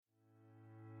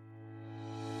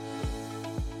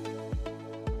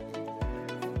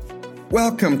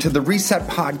Welcome to the Reset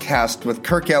Podcast with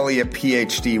Kirk Elliott,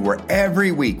 PhD, where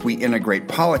every week we integrate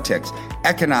politics,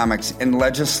 economics, and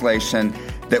legislation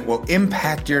that will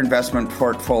impact your investment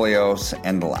portfolios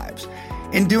and lives.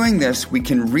 In doing this, we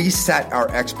can reset our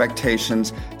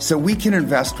expectations so we can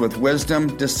invest with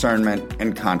wisdom, discernment,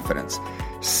 and confidence.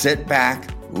 Sit back,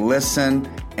 listen,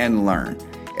 and learn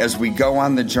as we go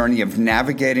on the journey of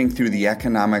navigating through the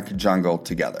economic jungle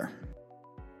together.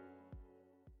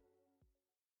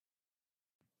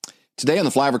 Today on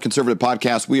the Flyover Conservative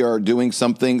Podcast, we are doing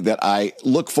something that I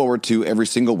look forward to every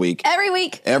single week. Every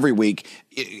week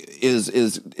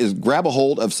is grab a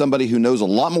hold of somebody who knows a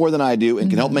lot more than I do and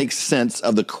can help make sense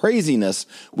of the craziness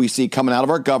we see coming out of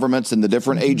our governments and the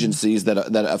different agencies that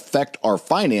affect our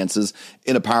finances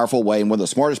in a powerful way. And one of the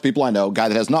smartest people I know, a guy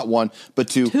that has not one, but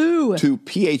two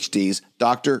PhDs,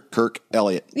 Dr. Kirk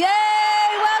Elliott. Yay!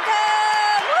 Welcome!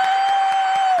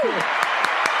 Woo!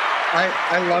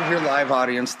 I love your live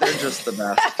audience. They're just the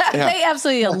best. Yeah. They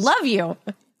absolutely love you.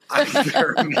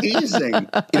 They're amazing.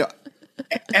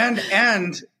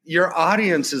 And your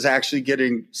audience is actually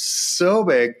getting so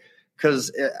big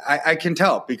because I can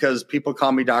tell because people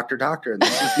call me Doctor. And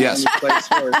this is the only place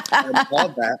where I'm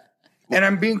called that. And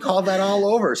I'm being called that all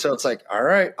over. So it's like, all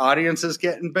right, audience is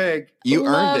getting big. You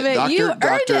earned it,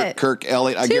 Dr. Kirk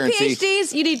Elliott. I guarantee. 2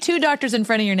 PhDs, you need 2 doctors in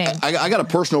front of your name. I got a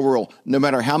personal rule. No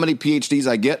matter how many PhDs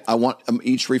I get, I want them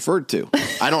each referred to.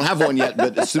 I don't have one yet,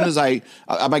 but as soon as I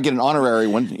might get an honorary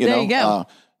one, you go.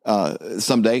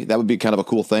 Someday. That would be kind of a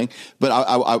cool thing. But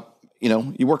I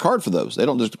you work hard for those. They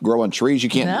don't just grow on trees. You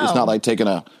can't. No. It's not like taking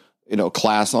a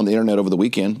class on the internet over the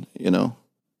weekend.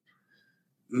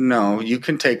 No, you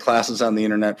can take classes on the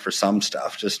internet for some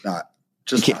stuff, just not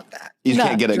that. You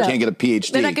can't get a PhD.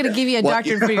 They're not going to give you a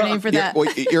doctorate for your name for that.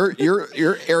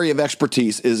 Your area of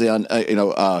expertise is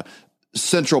on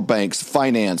central banks,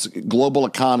 finance, global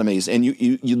economies, and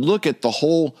you look at the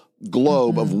whole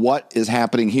globe of what is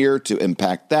happening here to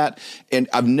impact that. And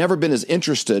I've never been as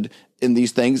interested in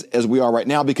these things as we are right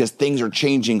now because things are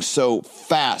changing so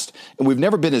fast, and we've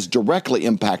never been as directly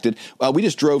impacted. We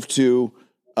just drove to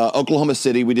Oklahoma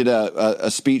City. We did a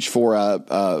speech for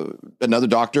another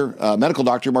doctor, medical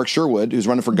doctor, Mark Sherwood, who's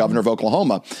running for governor of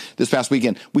Oklahoma this past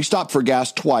weekend. We stopped for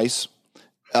gas twice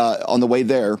on the way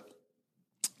there.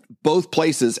 Both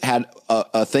places had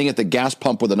a thing at the gas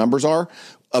pump where the numbers are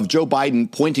of Joe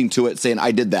Biden pointing to it saying,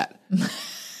 I did that.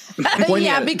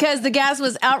 Yeah, because the gas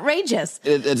was outrageous.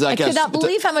 It's like I could not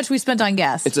believe how much we spent on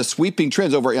gas. It's a sweeping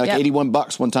trend over like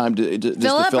 $81 one time to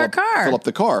fill up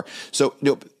the car. So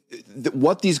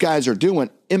what these guys are doing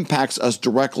impacts us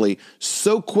directly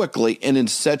so quickly and in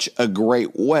such a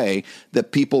great way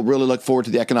that people really look forward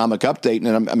to the economic update.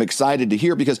 And I'm excited to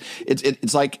hear because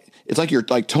it's like you're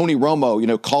like Tony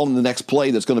Romo, calling the next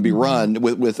play that's going to be run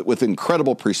with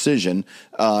incredible precision.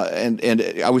 And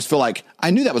I always feel like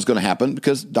I knew that was going to happen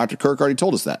because Dr. Kirk already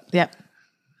told us that. Yep.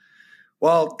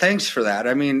 Well, thanks for that.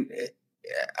 I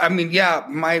mean, yeah,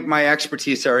 my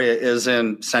expertise area is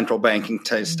in central banking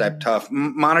type stuff,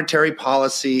 monetary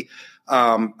policy.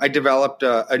 I developed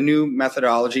a new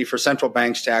methodology for central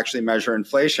banks to actually measure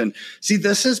inflation. See,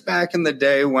 this is back in the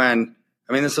day when,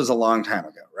 this was a long time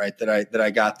ago, right? That I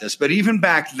got this, but even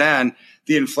back then,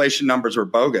 the inflation numbers were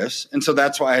bogus, and so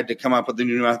that's why I had to come up with a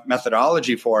new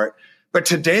methodology for it. But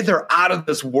today, they're out of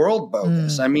this world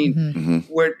bogus.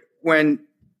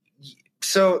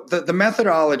 So the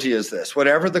methodology is this: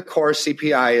 whatever the core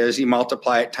CPI is, you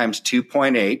multiply it times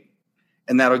 2.8,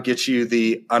 and that'll get you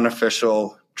the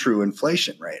unofficial true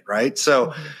inflation rate, right?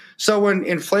 So when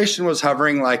inflation was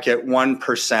hovering like at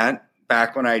 1%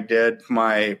 back when I did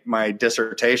my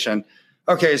dissertation,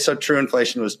 okay, so true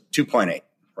inflation was 2.8,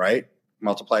 right?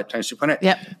 Multiply it times 2.8.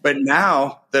 Yep. But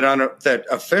now that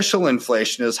official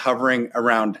inflation is hovering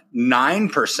around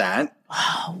 9%.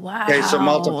 Oh, wow. Okay, so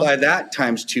multiply that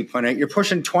times 2.8. You're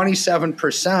pushing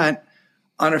 27%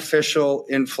 unofficial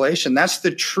inflation. That's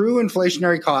the true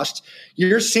inflationary cost.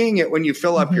 You're seeing it when you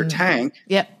fill up your tank.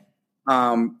 Yep.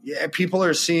 People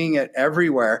are seeing it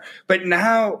everywhere. But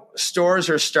now stores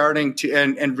are starting to,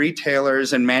 and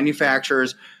retailers and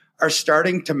manufacturers are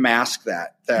starting to mask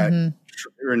that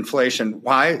inflation.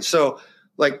 Why? So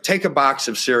like take a box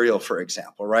of cereal, for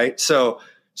example, right? So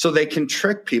they can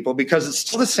trick people because it's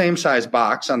still the same size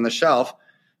box on the shelf.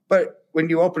 But when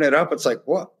you open it up, it's like,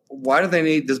 what? Why do they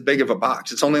need this big of a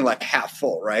box? It's only like half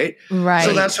full, right? Right.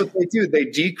 So that's what they do. They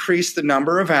decrease the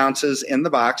number of ounces in the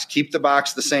box, keep the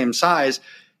box the same size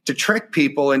to trick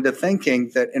people into thinking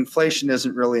that inflation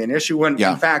isn't really an issue when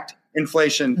in fact,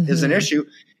 inflation is an issue.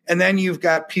 And then you've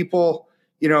got people,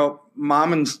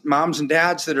 moms and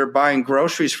dads that are buying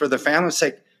groceries for the family. It's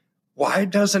like, why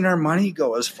doesn't our money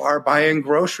go as far buying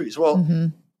groceries?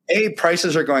 Well, A,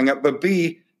 prices are going up, but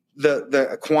B,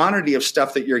 the quantity of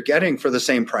stuff that you're getting for the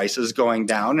same price is going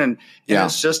down, and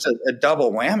it's just a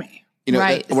double whammy.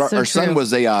 Right. Our son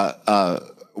was a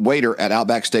waiter at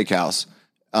Outback Steakhouse.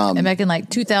 And back in like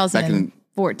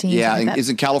 2014. Yeah, and it's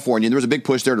in California. And there was a big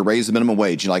push there to raise the minimum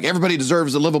wage. You're like, everybody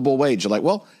deserves a livable wage. You're like,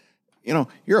 well,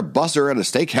 you're a busser at a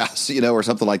steakhouse, or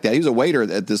something like that. He was a waiter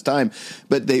at this time,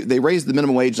 but they raised the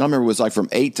minimum wage. I remember it was like from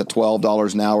 $8 to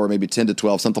 $12 an hour, maybe 10 to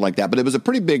 12, something like that. But it was a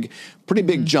pretty big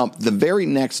jump. The very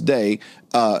next day,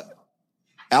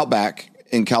 Outback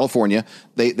in California,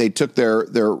 they took their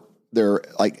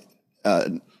like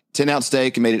 10-ounce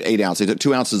steak and made it 8 ounce. They took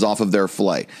 2 ounces off of their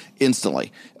filet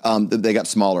instantly. They got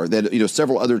smaller. They had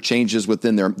several other changes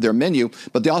within their menu,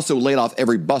 but they also laid off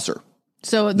every busser.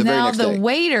 So now the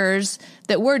waiters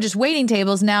that were just waiting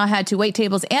tables now had to wait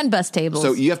tables and bus tables.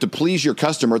 So you have to please your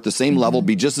customer at the same level,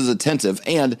 be just as attentive,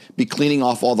 and be cleaning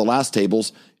off all the last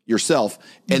tables yourself.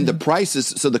 And the prices,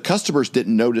 so the customers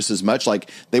didn't notice as much. Like,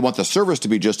 they want the service to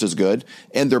be just as good,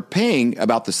 and they're paying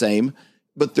about the same,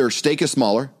 but their steak is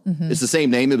smaller. It's the same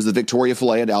name. It was the Victoria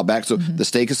Filet at Outback. So the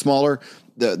steak is smaller.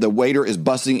 The waiter is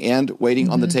bussing and waiting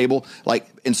on the table.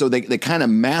 And so they kind of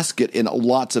mask it in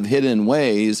lots of hidden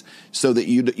ways so that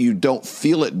you don't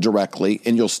feel it directly,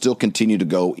 and you'll still continue to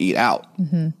go eat out.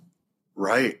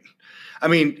 Right. I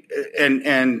mean,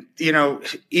 and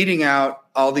eating out,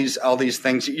 all these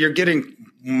things, you're getting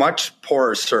much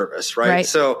poorer service, right?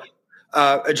 So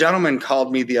a gentleman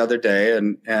called me the other day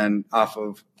and off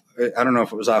of, I don't know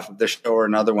if it was off of this show or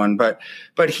another one, but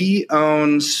he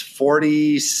owns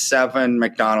 47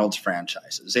 McDonald's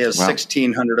franchises. He has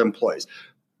 1,600 employees.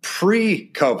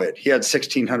 Pre-COVID, he had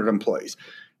 1,600 employees.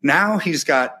 Now he's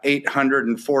got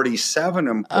 847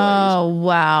 employees. Oh,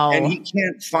 wow. And he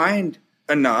can't find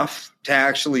enough to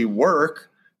actually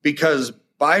work because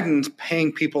Biden's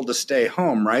paying people to stay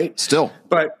home, right? Still.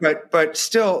 But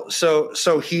still,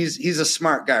 so he's a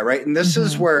smart guy, right? And this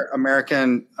is where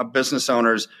American business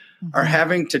owners are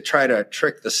having to try to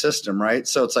trick the system, right?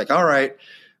 So it's like, all right,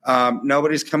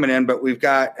 nobody's coming in, but we've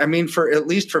got, at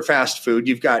least for fast food,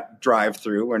 you've got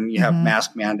drive-through and you have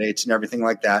mask mandates and everything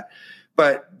like that.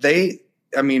 But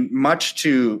much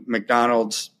to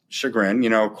McDonald's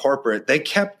chagrin, corporate, they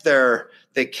kept their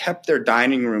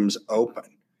dining rooms open,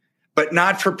 but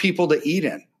not for people to eat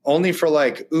in. Only for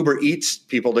like Uber Eats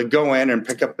people to go in and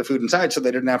pick up the food inside so they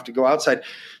didn't have to go outside.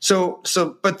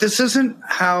 But this isn't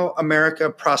how America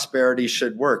prosperity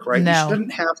should work, right? No. You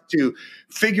shouldn't have to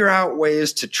figure out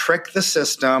ways to trick the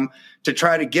system to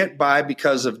try to get by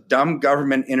because of dumb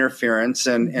government interference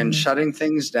and shutting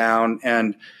things down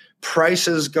and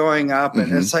prices going up.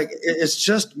 And it's like, it's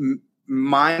just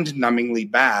mind-numbingly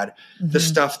bad, the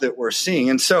stuff that we're seeing.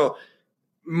 And so,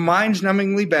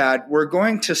 mind-numbingly bad. We're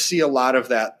going to see a lot of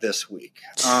that this week.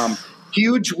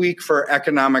 Huge week for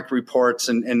economic reports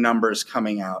and numbers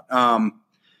coming out.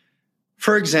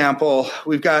 For example,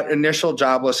 we've got initial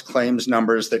jobless claims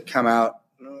numbers that come out,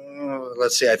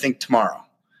 I think tomorrow.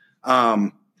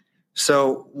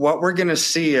 So what we're going to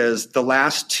see is the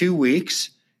last 2 weeks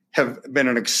have been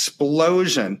an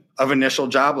explosion of initial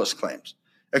jobless claims.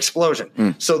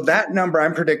 Explosion. So that number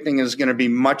I'm predicting is going to be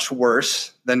much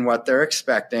worse than what they're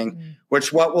expecting,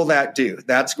 which what will that do?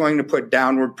 That's going to put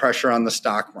downward pressure on the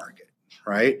stock market,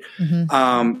 right?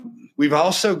 We've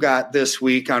also got this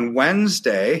week on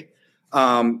Wednesday,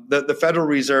 the Federal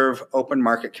Reserve Open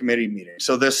Market Committee meeting.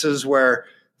 So this is where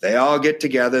they all get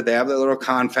together, they have their little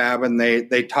confab, and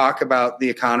they talk about the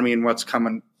economy and what's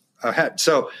coming ahead.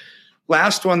 So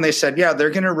last one, they said, they're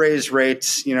going to raise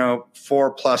rates,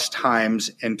 4+ times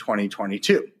in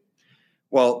 2022.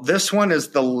 Well, this one is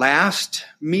the last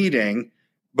meeting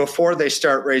before they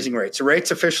start raising rates. The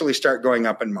rates officially start going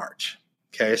up in March.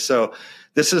 Okay, so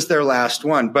this is their last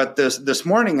one. But this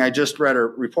morning, I just read a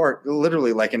report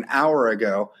literally like an hour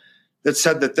ago that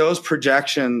said that those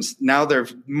projections, now they're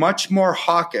much more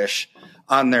hawkish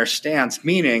on their stance,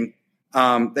 meaning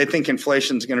they think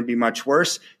inflation is going to be much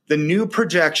worse. The new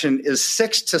projection is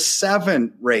 6 to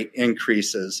 7 rate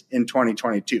increases in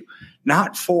 2022,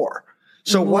 not 4.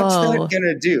 So what's that going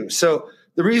to do? So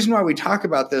the reason why we talk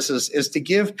about this is to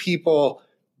give people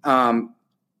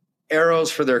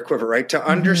arrows for their quiver, right? To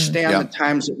understand the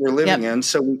times that we're living in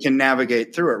so we can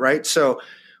navigate through it, right? So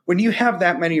when you have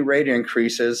that many rate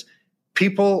increases,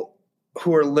 people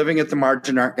who are living at the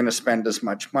margin aren't going to spend as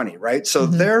much money, right? So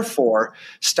therefore,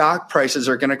 stock prices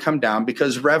are going to come down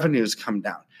because revenues come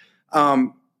down.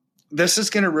 This is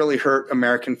going to really hurt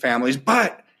American families,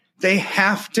 but they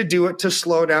have to do it to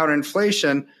slow down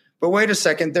inflation. But wait a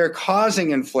second, they're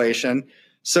causing inflation.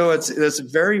 So it's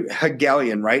very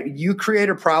Hegelian, right? You create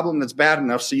a problem that's bad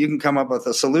enough so you can come up with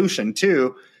a solution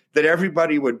too that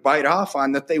everybody would bite off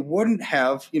on that they wouldn't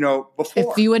have,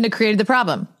 before. If you wouldn't have created the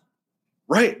problem.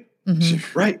 Right.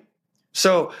 Mm-hmm. Right.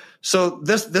 So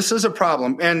this is a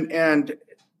problem. And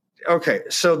okay,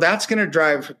 so that's going to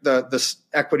drive the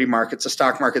equity markets, the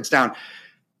stock markets down.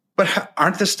 But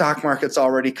aren't the stock markets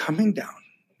already coming down?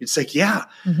 It's like, yeah.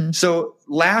 Mm-hmm. So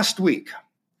last week,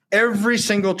 every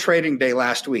single trading day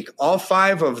last week, all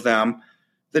 5 of them,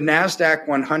 the NASDAQ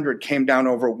 100 came down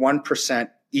over 1%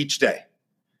 each day.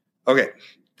 Okay,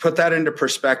 put that into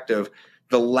perspective.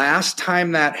 The last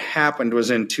time that happened was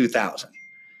in 2000.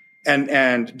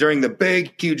 And during the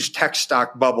big, huge tech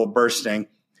stock bubble bursting,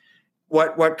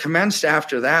 what commenced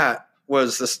after that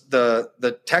was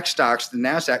the tech stocks, the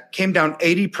NASDAQ, came down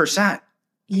 80%.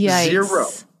 Yikes. 0.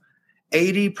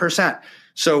 80%.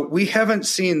 So we haven't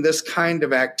seen this kind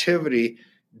of activity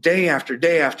day after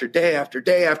day after day after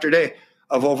day after day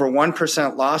of over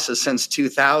 1% losses since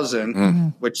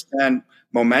 2000, which then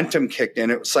momentum kicked in.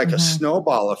 It was like a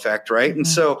snowball effect, right? And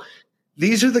so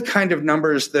these are the kind of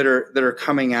numbers that are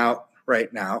coming out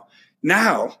right now.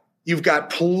 Now you've got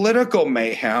political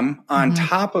mayhem on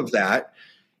top of that.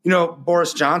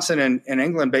 Boris Johnson in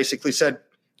England basically said,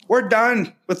 we're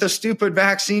done with the stupid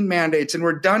vaccine mandates and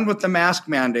we're done with the mask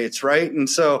mandates, right? And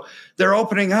so they're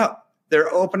opening up.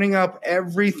 They're opening up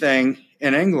everything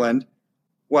in England.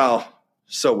 Well,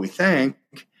 so we think,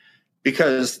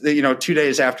 because 2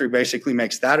 days after he basically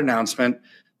makes that announcement,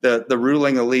 the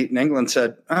ruling elite in England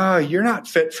said, "Oh, you're not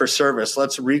fit for service.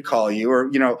 Let's recall you." Or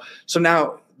so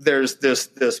now there's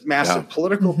this massive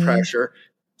political pressure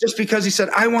just because he said,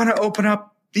 "I want to open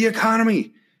up the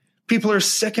economy." People are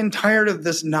sick and tired of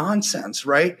this nonsense,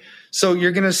 right? So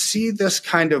you're going to see this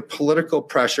kind of political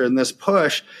pressure and this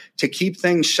push to keep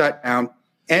things shut down.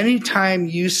 Anytime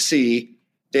you see,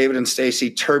 David and Stacy,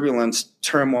 turbulence,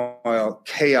 turmoil,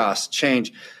 chaos,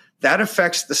 change, that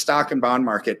affects the stock and bond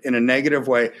market in a negative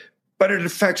way, but it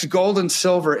affects gold and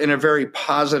silver in a very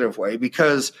positive way,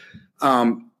 because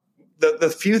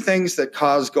the few things that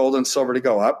cause gold and silver to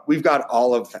go up, we've got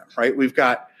all of them, right? We've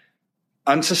got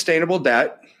unsustainable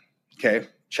debt. Okay,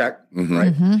 check,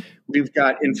 right? We've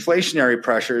got inflationary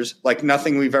pressures like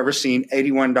nothing we've ever seen.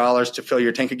 $81 to fill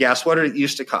your tank of gas. What did it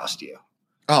used to cost you?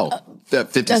 Oh,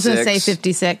 56. I was going to say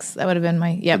 56. That would have been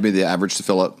That'd be the average to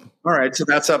fill up. All right, so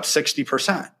that's up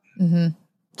 60%.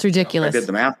 It's ridiculous. I did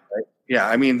the math, right? Yeah,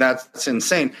 I mean, that's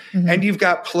insane. And you've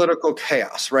got political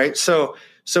chaos, right? So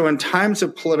in times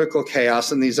of political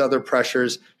chaos and these other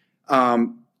pressures,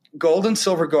 gold and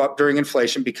silver go up during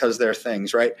inflation because they're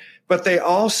things, right? But they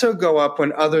also go up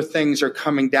when other things are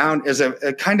coming down as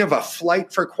a kind of a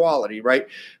flight for quality, right?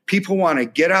 People want to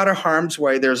get out of harm's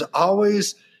way. There's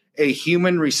always a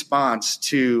human response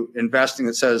to investing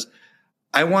that says,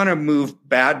 I want to move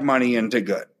bad money into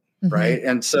good, right?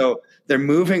 And so they're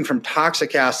moving from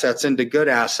toxic assets into good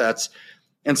assets.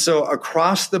 And so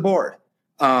across the board,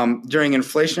 during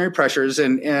inflationary pressures,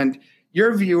 and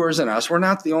your viewers and us, we're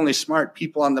not the only smart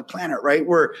people on the planet, right?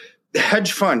 The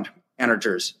hedge fund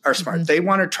managers are smart. They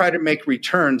want to try to make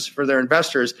returns for their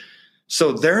investors.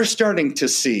 So they're starting to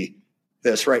see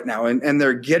this right now, and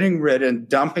they're getting rid and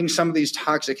dumping some of these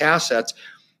toxic assets.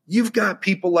 You've got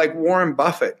people like Warren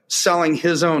Buffett selling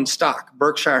his own stock,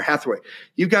 Berkshire Hathaway.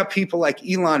 You've got people like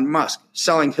Elon Musk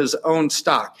selling his own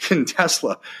stock in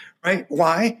Tesla, right?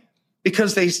 Why?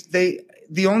 Because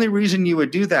the only reason you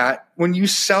would do that when you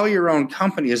sell your own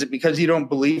company, is it because you don't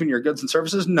believe in your goods and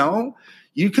services? No,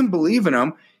 you can believe in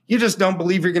them. You just don't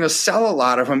believe you're going to sell a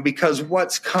lot of them because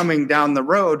what's coming down the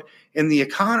road in the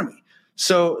economy.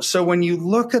 So when you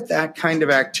look at that kind of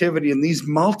activity and these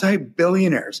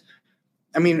multi-billionaires,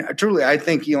 I mean, truly, I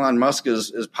think Elon Musk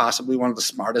is possibly one of the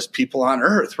smartest people on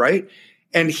earth, right?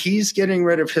 And he's getting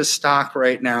rid of his stock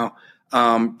right now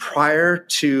prior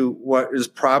to what is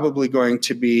probably going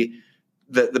to be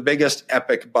the biggest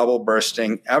epic bubble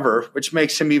bursting ever, which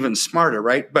makes him even smarter,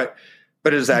 right? But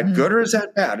is that good or is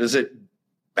that bad? Is it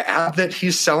bad that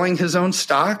he's selling his own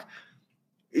stock?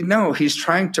 No, he's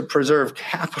trying to preserve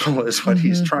capital is what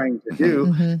he's trying to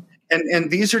do.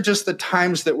 And these are just the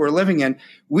times that we're living in.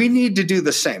 We need to do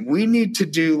the same. We need to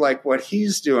do like what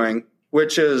he's doing,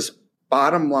 which is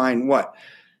bottom line what?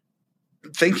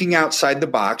 Thinking outside the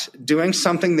box, doing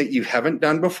something that you haven't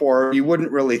done before, you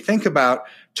wouldn't really think about,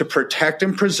 to protect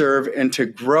and preserve and to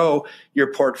grow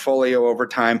your portfolio over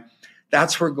time.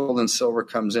 That's where gold and silver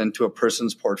comes into a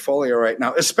person's portfolio right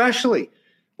now, especially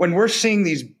when we're seeing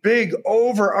these big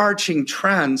overarching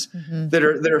trends that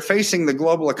are facing the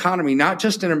global economy, not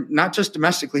just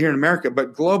domestically here in America,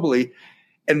 but globally.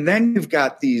 And then you've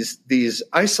got these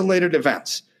isolated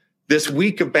events, this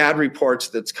week of bad reports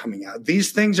that's coming out.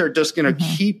 These things are just going to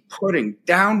keep putting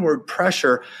downward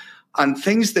pressure on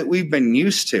things that we've been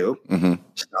used to,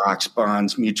 stocks,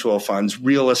 bonds, mutual funds,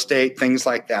 real estate, things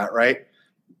like that, right?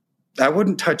 I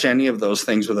wouldn't touch any of those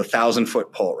things with a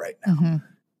 1,000-foot pole right now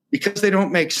because they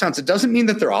don't make sense. It doesn't mean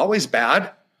that they're always bad.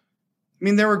 I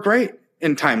mean, they were great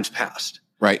in times past.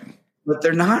 Right. But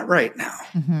they're not right now.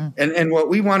 And what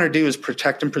we want to do is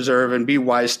protect and preserve and be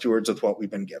wise stewards with what we've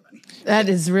been given. That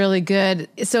is really good.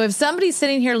 So if somebody's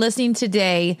sitting here listening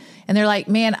today and they're like,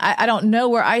 man, I don't know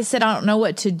where I sit, I don't know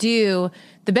what to do,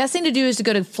 the best thing to do is to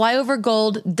go to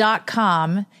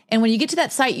flyovergold.com. And when you get to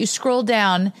that site, you scroll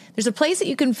down, there's a place that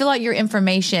you can fill out your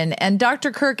information. And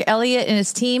Dr. Kirk Elliott and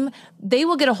his team, they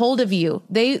will get a hold of you.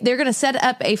 They're going to set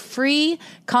up a free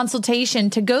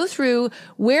consultation to go through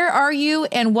where are you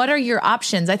and what are your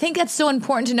options. I think that's so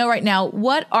important to know right now.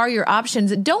 What are your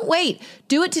options? Don't wait.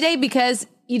 Do it today because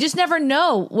you just never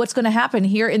know what's going to happen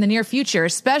here in the near future,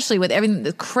 especially with everything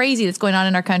that's crazy that's going on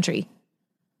in our country.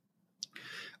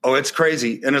 Oh, it's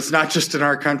crazy. And it's not just in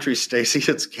our country, Stacey.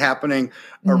 It's happening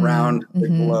around the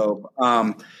globe.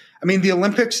 I mean, the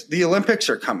Olympics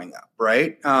are coming up,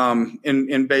 right?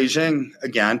 In Beijing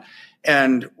again.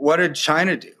 And what did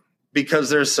China do? Because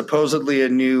there's supposedly a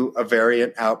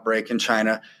variant outbreak in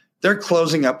China. They're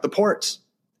closing up the ports.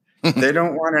 They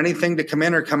don't want anything to come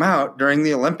in or come out during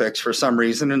the Olympics for some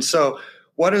reason. And so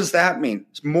what does that mean?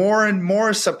 It's more and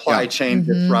more supply chain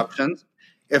disruptions.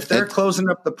 If they're closing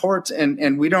up the ports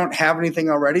and we don't have anything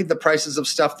already, the prices of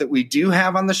stuff that we do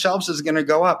have on the shelves is going to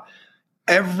go up.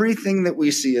 Everything that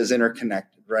we see is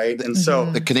interconnected, right? And so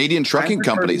the Canadian trucking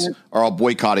companies are all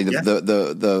boycotting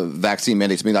the vaccine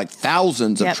mandates. I mean, like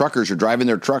thousands of truckers are driving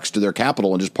their trucks to their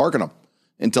capital and just parking them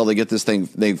until they get this thing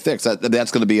fixed.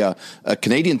 That's going to be a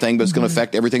Canadian thing, but it's going to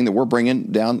affect everything that we're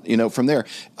bringing down, from there.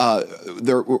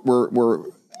 We're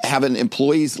having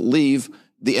employees leave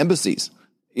the embassies,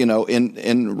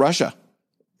 in Russia,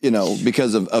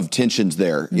 because of tensions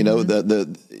there.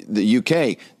 The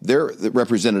UK, their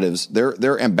representatives,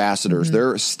 their ambassadors,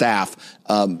 their staff,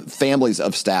 families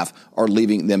of staff are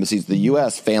leaving the embassies. The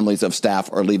US families of staff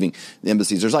are leaving the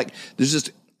embassies.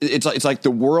 It's like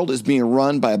the world is being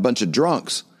run by a bunch of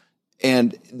drunks.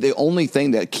 And the only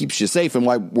thing that keeps you safe and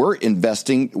why we're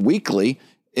investing weekly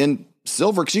in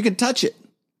silver, because you can touch it.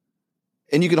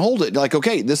 And you can hold it like,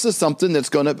 okay, this is something that's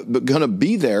gonna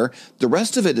be there. The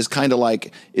rest of it is kind of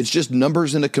like it's just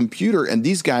numbers in a computer, and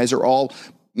these guys are all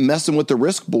messing with the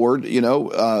risk board, in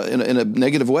a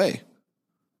negative way.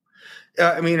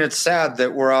 I mean, it's sad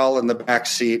that we're all in the back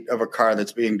seat of a car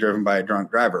that's being driven by a drunk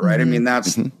driver, right? I mean,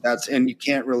 that's and you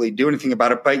can't really do anything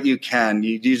about it, but you can.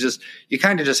 You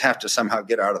kind of just have to somehow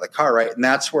get out of the car, right? And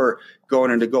that's where going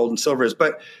into gold and silver is.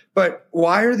 But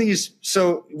why are these?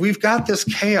 So we've got this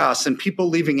chaos and people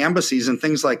leaving embassies and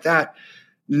things like that.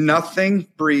 Nothing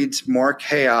breeds more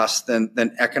chaos than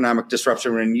economic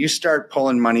disruption. When you start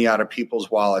pulling money out of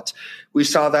people's wallets, we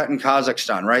saw that in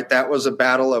Kazakhstan, right? That was a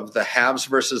battle of the haves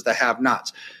versus the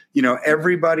have-nots.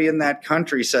 Everybody in that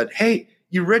country said, hey,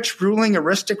 you rich ruling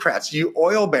aristocrats, you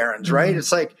oil barons, right?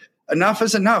 It's like, enough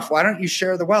is enough. Why don't you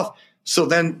share the wealth? So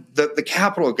then the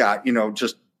capital got,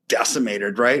 just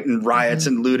decimated, right? And riots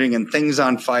and looting and things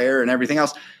on fire and everything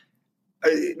else.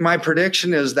 My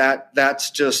prediction is that that's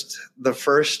just the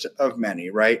first of many,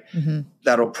 right?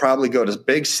 That'll probably go to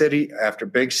big city after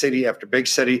big city after big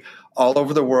city all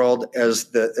over the world as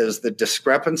the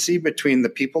discrepancy between the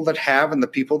people that have and the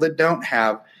people that don't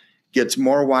have gets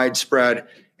more widespread.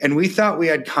 And we thought we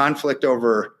had conflict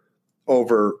over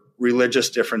religious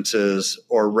differences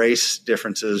or race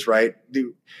differences, right?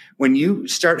 When you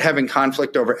start having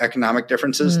conflict over economic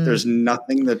differences, there's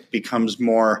nothing that becomes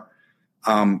more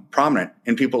prominent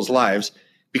in people's lives,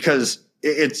 because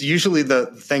it's usually the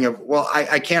thing of, well,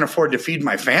 I can't afford to feed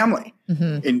my family.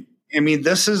 And I mean,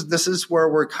 this is where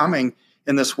we're coming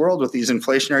in this world with these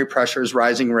inflationary pressures,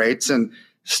 rising rates, and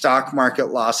stock market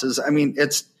losses. I mean,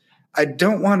 I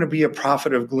don't want to be a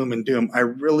prophet of gloom and doom. I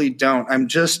really don't. I'm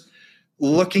just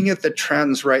looking at the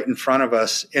trends right in front of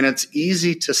us, and it's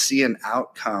easy to see an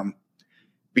outcome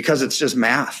because it's just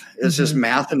math. It's just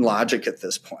math and logic at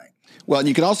this point. Well, and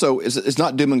you can also, it's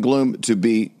not doom and gloom to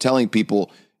be telling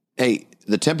people, hey,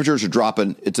 the temperatures are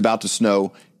dropping. It's about to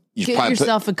snow. You Get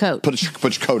yourself a coat. Put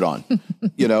your coat on,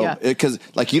 because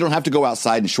like you don't have to go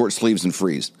outside in short sleeves and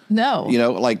freeze. No.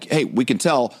 Like, hey, we can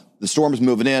tell the storm's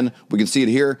moving in. We can see it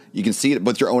here. You can see it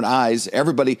with your own eyes.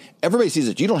 Everybody sees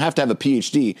it. You don't have to have a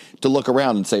PhD to look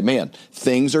around and say, man,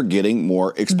 things are getting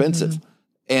more expensive.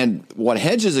 And what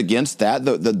hedges against that,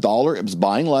 the dollar is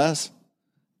buying less.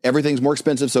 Everything's more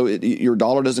expensive, so your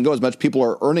dollar doesn't go as much. People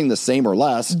are earning the same or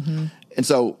less. And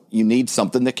so you need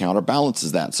something that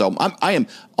counterbalances that. So I am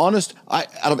honest. Out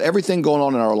of everything going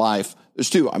on in our life, there's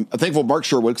two. I'm thankful Mark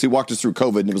Sherwood, because he walked us through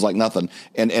COVID and it was like nothing.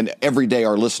 And every day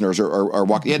our listeners are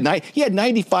walking. He had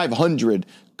 9,500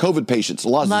 COVID patients,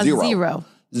 lost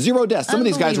zero deaths. Some of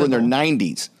these guys were in their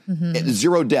 90s.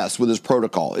 Zero deaths with his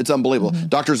protocol. It's unbelievable.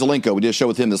 Dr. Zelenko, we did a show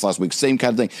with him this last week. Same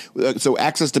kind of thing. So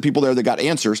access to people there that got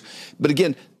answers. But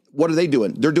again, what are they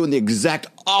doing? They're doing the exact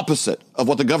opposite of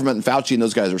what the government and Fauci and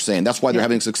those guys are saying. That's why they're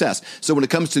having success. So when it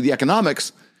comes to the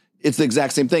economics, it's the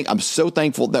exact same thing. I'm so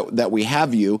thankful that we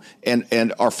have you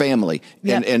and our family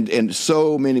and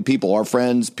so many people, our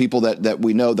friends, people that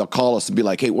we know, they'll call us and be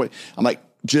like, hey, what? I'm like,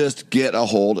 just get a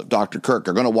hold of Dr. Kirk.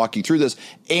 They're going to walk you through this.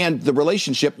 And the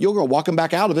relationship, you're going to walk them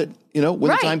back out of it, when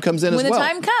the time comes in as well. When the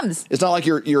time comes. It's not like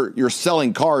you're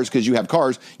selling cars because you have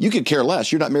cars. You could care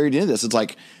less. You're not married into this. It's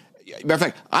like, matter of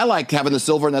fact, I like having the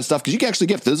silver and that stuff because you can actually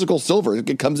get physical silver.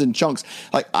 It comes in chunks.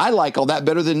 Like, I like all that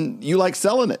better than you like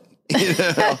selling it.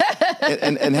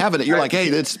 and having it, you're like, hey,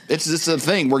 it's just a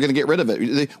thing. We're going to get rid of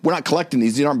it. We're not collecting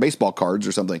these. These aren't baseball cards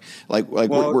or something.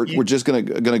 We're just going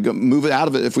to move it out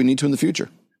of it if we need to in the future.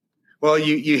 Well,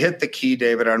 you hit the key,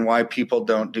 David, on why people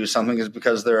don't do something is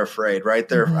because they're afraid, right?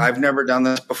 I've never done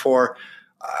this before.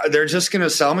 They're just going to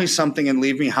sell me something and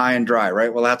leave me high and dry,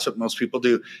 right? Well, that's what most people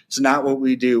do. It's not what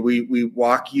we do. We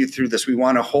walk you through this. We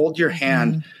want to hold your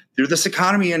hand through this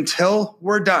economy until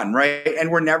we're done, right? And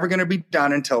we're never going to be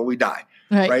done until we die,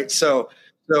 right? So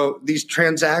these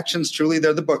transactions, truly,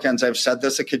 they're the bookends. I've said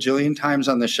this a cajillion times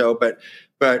on the show, but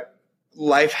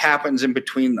life happens in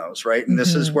between those, right? And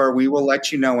this is where we will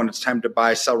let you know when it's time to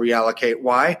buy, sell, reallocate.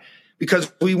 Why?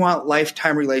 Because we want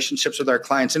lifetime relationships with our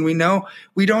clients. And we know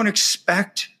we don't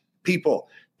expect people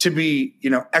to be,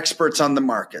 experts on the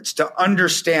markets, to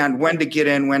understand when to get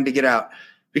in, when to get out,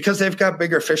 because they've got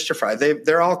bigger fish to fry.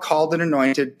 They're all called and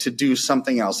anointed to do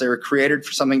something else. They were created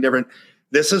for something different.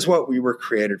 This is what we were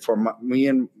created for. Me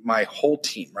and my whole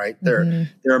team, right? They're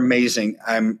amazing.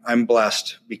 I'm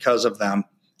blessed because of them.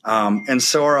 And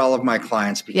so are all of my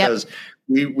clients because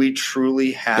we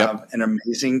truly have an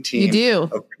amazing team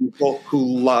of people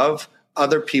who love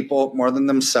other people more than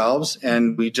themselves.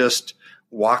 And we just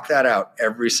walk that out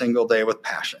every single day with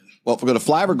passion. Well, if we go to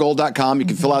flyovergold.com, you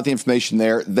can fill out the information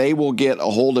there. They will get a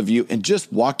hold of you and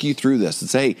just walk you through this and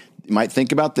say, hey, you might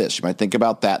think about this, you might think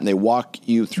about that. And they walk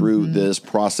you through this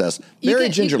process very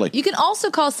gingerly. You can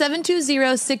also call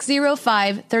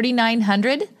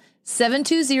 720-605-3900.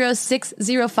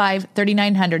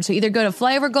 720-605-3900. So either go to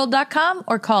flyovergold.com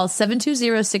or call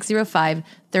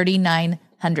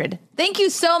 720-605-3900. Thank you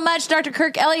so much, Dr.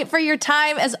 Kirk Elliott, for your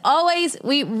time. As always,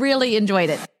 we really enjoyed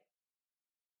it.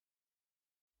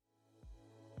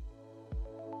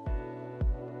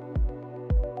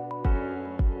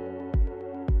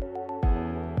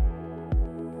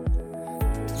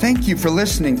 Thank you for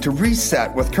listening to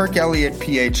Reset with Kirk Elliott,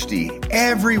 PhD.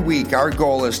 Every week, our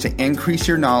goal is to increase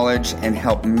your knowledge and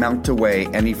help melt away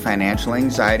any financial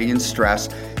anxiety and stress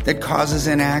that causes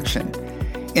inaction.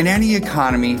 In any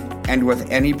economy and with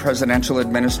any presidential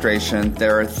administration,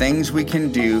 there are things we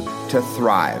can do to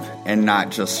thrive and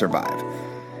not just survive.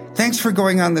 Thanks for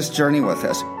going on this journey with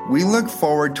us. We look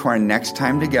forward to our next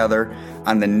time together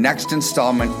on the next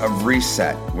installment of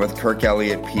Reset with Kirk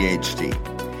Elliott, PhD.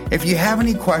 If you have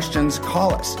any questions,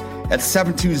 call us at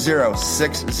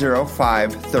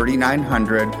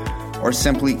 720-605-3900 or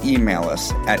simply email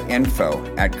us at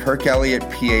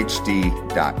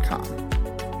info@kirkelliottphd.com.